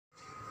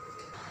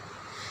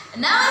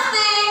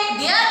Namaste,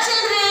 dear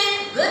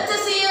children. Good to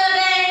see you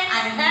again.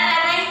 I'm here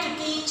again to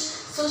teach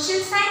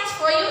social science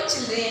for you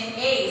children.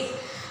 Yes,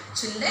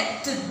 children,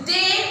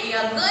 today we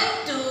are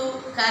going to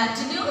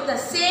continue the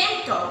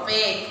same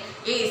topic.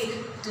 Yes,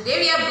 today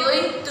we are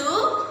going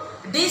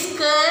to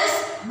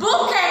discuss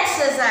book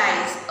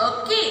exercise.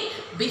 Okay,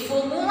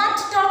 before move on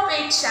to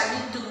topic, shall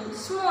we do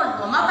small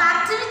warm-up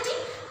activity?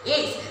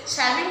 Yes,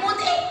 shall we move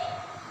there?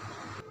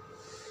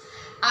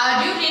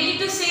 Are you ready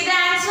to say the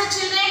answer,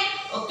 children?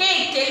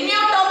 Okay, tell me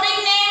your topic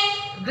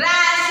name.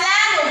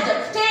 Grassland of the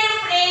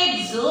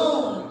temperate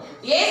zone.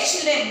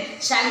 Yes,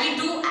 children. Shall we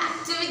do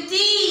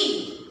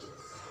activity?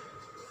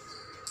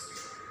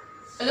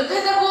 Look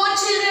at the board,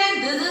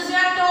 children. This is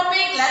your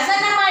topic.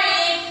 Lesson number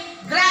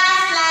 8.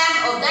 Grassland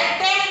of the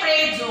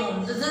temperate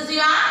zone. This is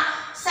your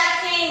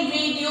second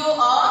video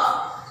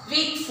of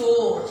week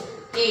 4.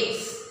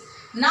 Yes.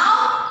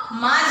 Now,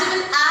 Margie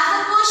will ask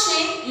a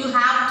question. You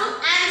have to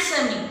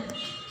answer me.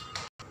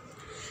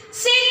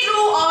 Say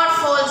true or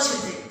false,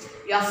 children.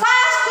 Your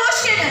first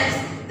question is,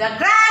 the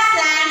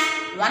grasslands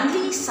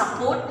only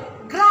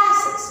support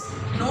grasses.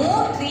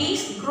 No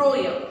trees grow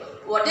here.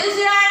 What is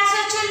your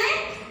answer, children?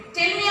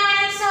 Tell me your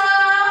answer.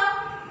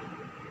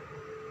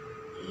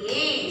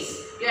 Yes,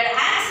 your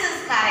answer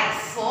is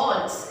correct.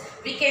 False.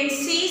 We can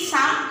see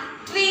some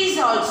trees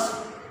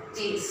also.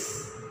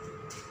 Yes.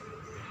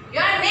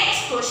 Your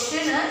next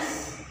question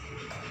is,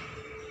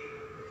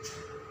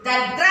 the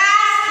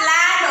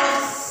grassland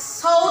of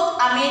South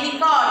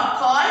America are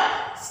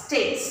called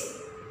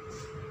states.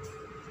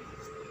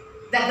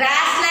 The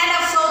grassland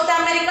of South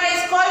America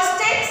is called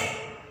states.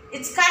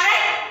 It's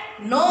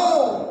correct?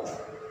 No.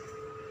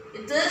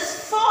 It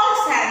is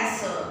false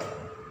answer.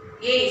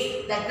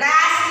 Yes, the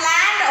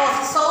grassland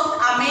of South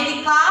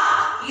America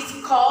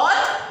is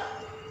called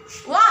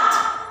what?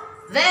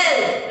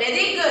 Well,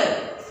 very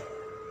good.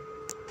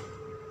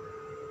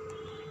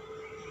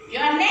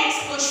 Your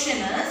next question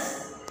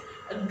is,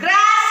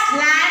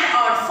 grassland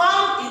are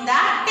found in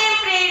the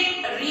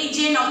temperate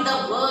region of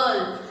the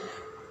world.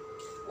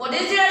 What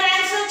is your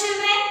answer,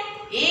 children?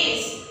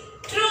 Yes,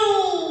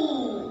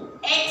 true.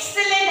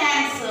 Excellent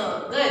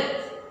answer. Good.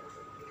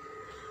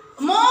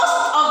 Most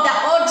of the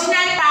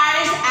original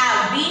paris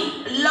have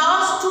been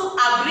lost to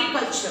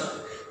agriculture.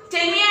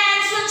 Tell me your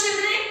answer,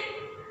 children.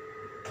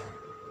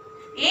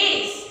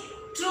 Yes,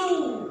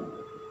 true.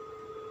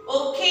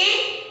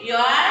 Okay, your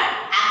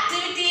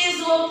activity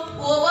is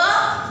over.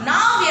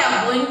 Now we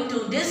are going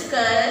to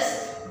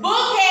discuss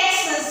book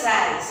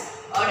exercise.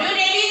 Are you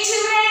ready,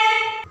 children?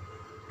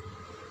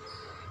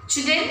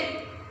 Children,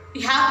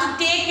 you have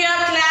to take your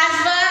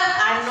classwork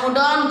and note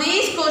down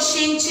these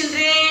questions,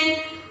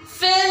 children.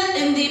 Fill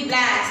in the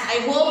blanks.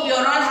 I hope you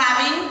are all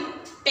having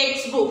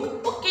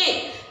textbook.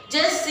 Okay,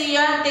 just see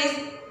your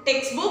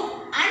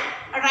textbook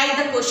and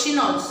write the question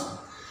also.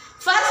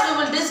 First, we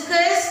will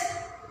discuss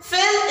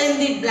fill in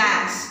the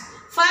blanks.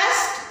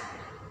 First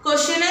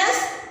question is,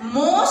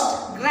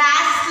 most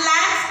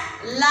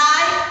grasslands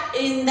lie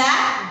in the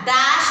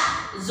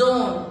dash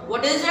zone.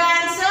 What is your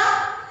answer?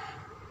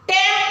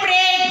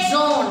 Temperate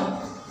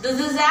zone. This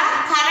is a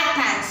correct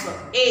answer.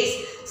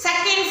 Yes.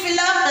 Second fill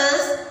up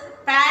is,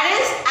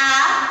 Paris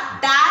are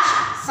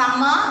dash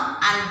summer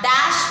and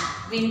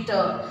dash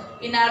winter.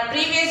 In our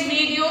previous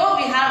video,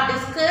 we have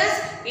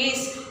discussed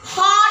is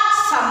hot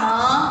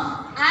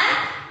summer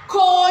and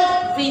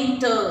cold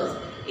winters.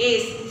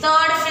 Yes.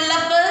 Third fill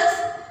up is,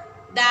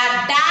 the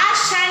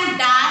dash and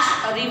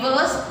dash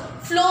rivers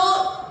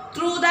flow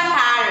through the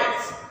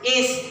Paris.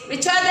 Yes.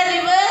 Which are the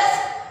rivers?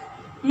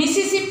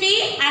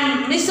 Mississippi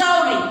and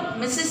Missouri.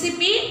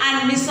 Mississippi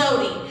and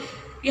Missouri.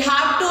 You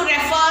have to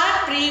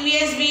refer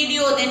previous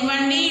video, then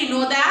only you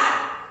know the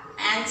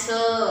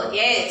answer.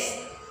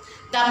 Yes.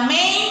 The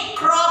main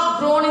crop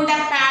grown in the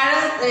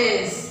Paris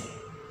is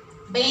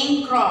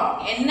main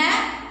crop.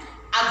 Enna?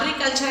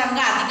 Agriculture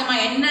அங்க அதிகமா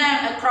என்ன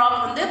crop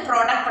வந்து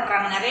product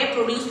பண்றாங்க, நிறைய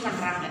produce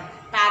பண்றாங்க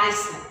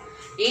Parisல.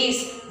 Is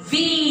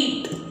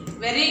wheat.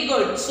 Very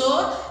good. So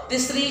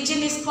this region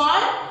is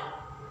called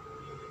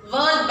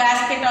world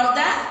basket of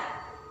the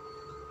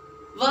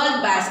world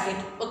basket.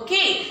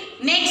 Okay.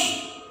 Next,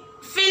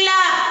 fill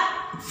up.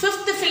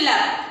 Fifth fill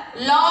up.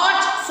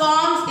 Large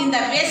farms in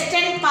the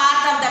western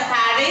part of the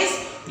Paris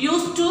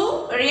used to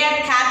rear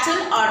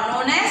cattle are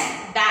known as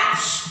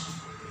dash.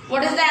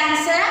 What is the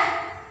answer?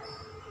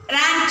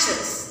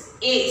 Ranches.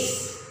 Yes.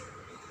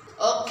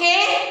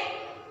 Okay.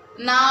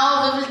 Now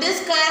we will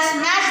discuss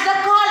match the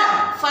column.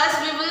 First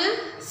we will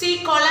see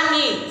column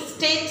A.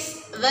 Sticks,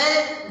 well,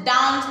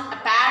 downs,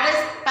 Paris,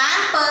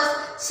 pampas,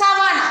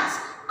 savannas.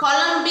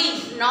 Column B.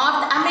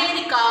 North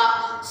America,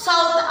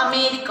 South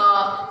America,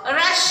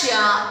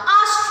 Russia,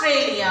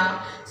 Australia,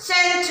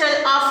 Central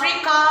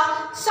Africa,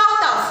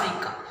 South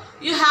Africa.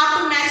 You have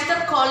to match the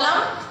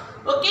column.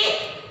 Okay.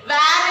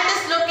 Where it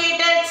is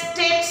located,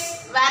 states.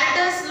 Where it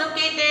is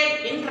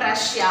located in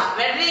Russia.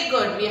 Very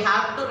good. We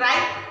have to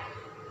write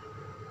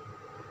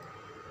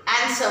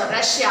Answer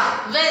Russia.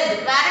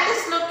 Wild, where it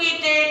is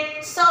located?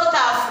 South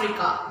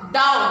Africa.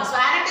 Downs,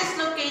 where it is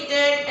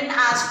located? In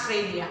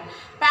Australia.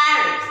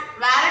 Parrot,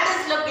 where it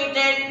is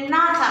located?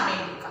 North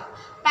America.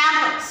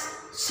 Pampers,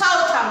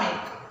 South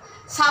America.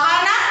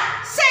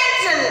 Savannah,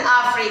 Central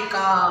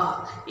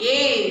Africa.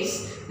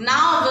 Yes.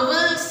 Now we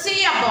will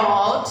see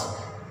about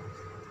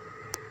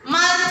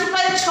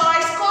multiple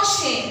choice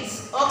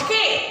questions.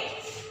 Okay.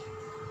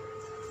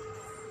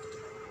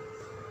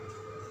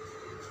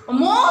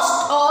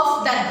 Most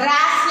of the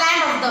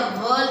grassland of the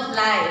world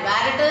lie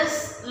where it is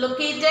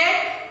located.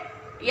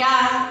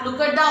 Yeah, look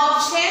at the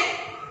option.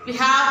 We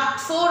have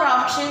 4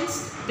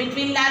 options.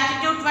 Between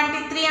latitude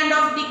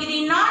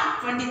 23.5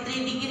 north,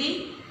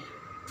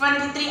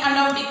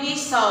 23.5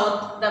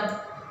 south.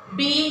 The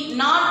B,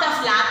 north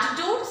of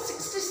latitude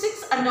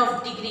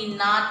 66.5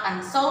 north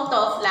and south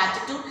of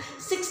latitude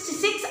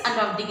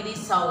 66.5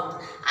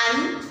 south.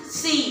 And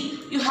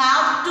C, you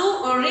have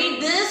to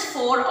read this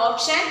 4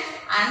 options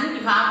and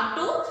you have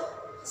to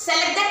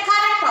select the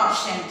correct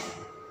option.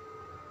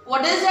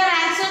 What is your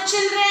answer,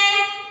 children?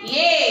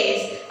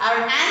 Yes, our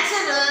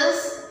answer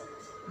is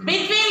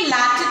between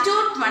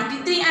latitude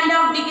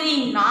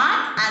 23.5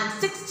 north and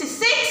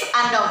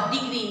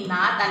 66.5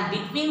 north, and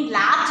between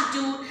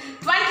latitude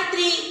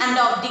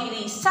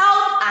 23.5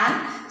 south and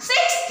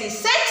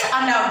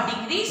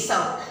 66.5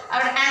 south.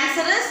 Our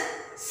answer is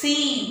C.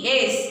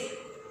 Yes.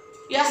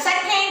 Your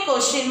second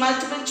question,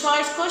 multiple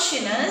choice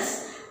question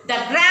is, the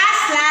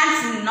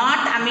grasslands in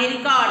North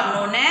America are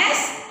known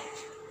as,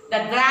 the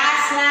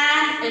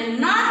grassland in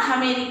North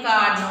America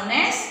are known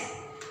as,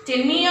 tell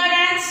me your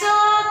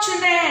answer,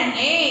 children.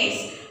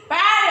 Yes,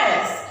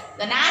 Paris.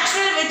 The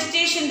natural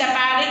vegetation the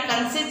Paris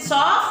consists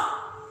of,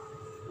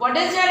 what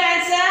is your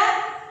answer?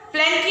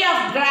 Plenty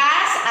of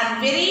grass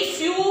and very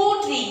few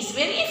trees.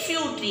 Very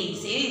few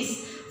trees.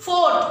 Yes.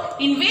 Fourth,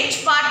 in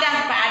which part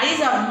of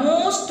Paris are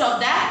most of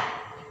the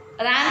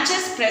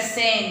ranches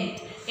present?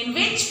 In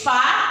which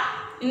part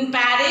in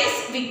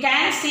Paris we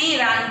can see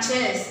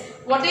ranches?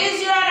 What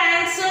is your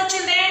answer,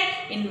 children?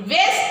 In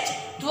west,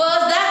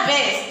 towards the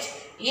west.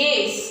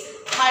 Yes.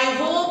 I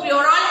hope you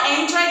all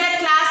enjoy the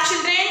class,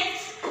 children.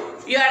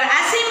 Your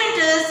assignment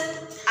is,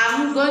 I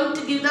am going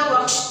to give the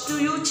worksheet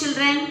to you,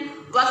 children.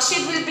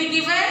 Worksheet will be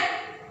given.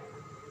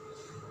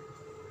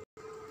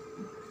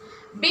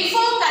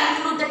 Before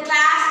conclude the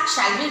class,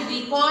 shall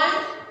we recall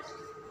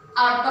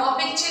our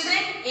topic,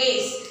 children?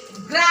 Is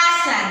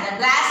grassland. The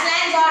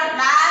grasslands are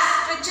vast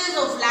stretches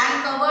of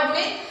land covered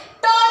with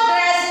tall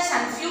grasses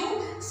and few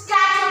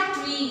scattered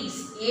trees.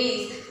 Yes,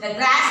 the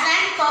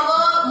grassland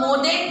cover more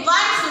than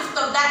 1/5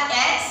 of the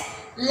Earth's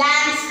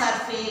land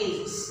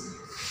surface.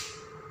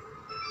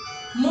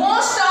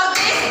 Most of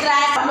these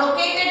grass are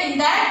located in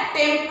the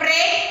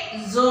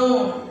temperate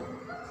zone.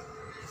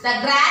 The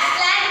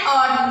grassland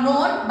are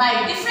known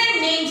by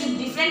different names in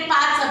different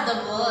parts of the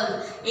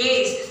world.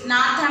 Yes,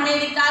 North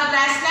America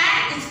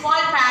grassland is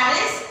called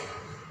Paris.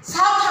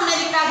 South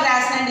America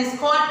grassland is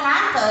called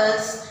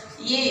Pampers.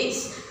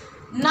 Yes.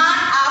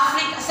 North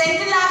Africa,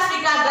 Central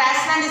Africa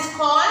grassland is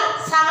called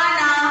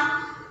Savannah.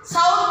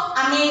 South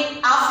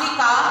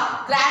Africa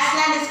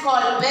grassland is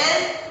called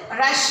Wild.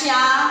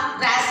 Russia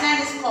grassland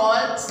is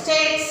called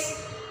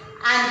States.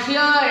 And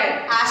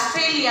here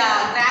Australia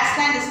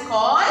grassland is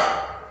called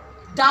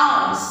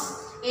Downs.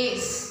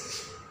 Yes.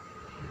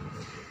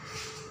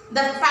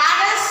 The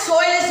Paris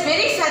soil is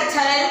very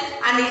fertile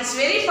and it's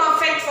very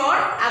perfect for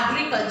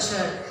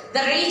agriculture.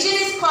 The region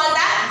is called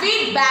the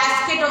wheat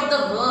basket of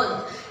the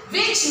world,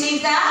 which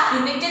makes the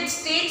United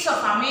States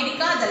of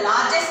America the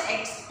largest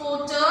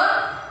exporter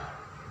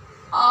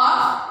of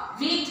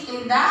wheat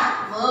in the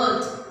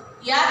world.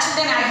 Yeah,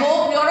 children, I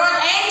hope you all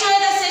enjoy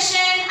the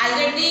session.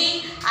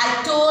 Already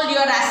I told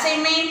your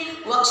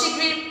assignment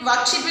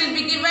worksheet will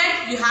be given.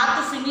 You have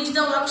to finish the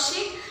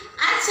worksheet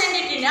and send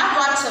it in your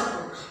WhatsApp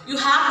group. You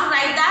have to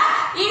write the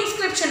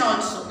inscription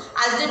also.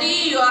 Already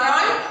you are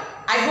all,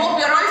 I hope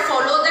you are all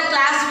follow the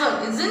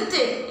classwork, isn't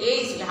it?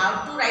 Yes, you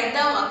have to write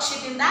the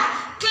worksheet in the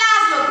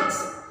classwork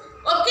itself.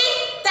 Okay,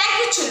 thank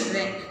you,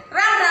 children.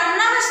 Ram Ram,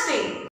 Namaste.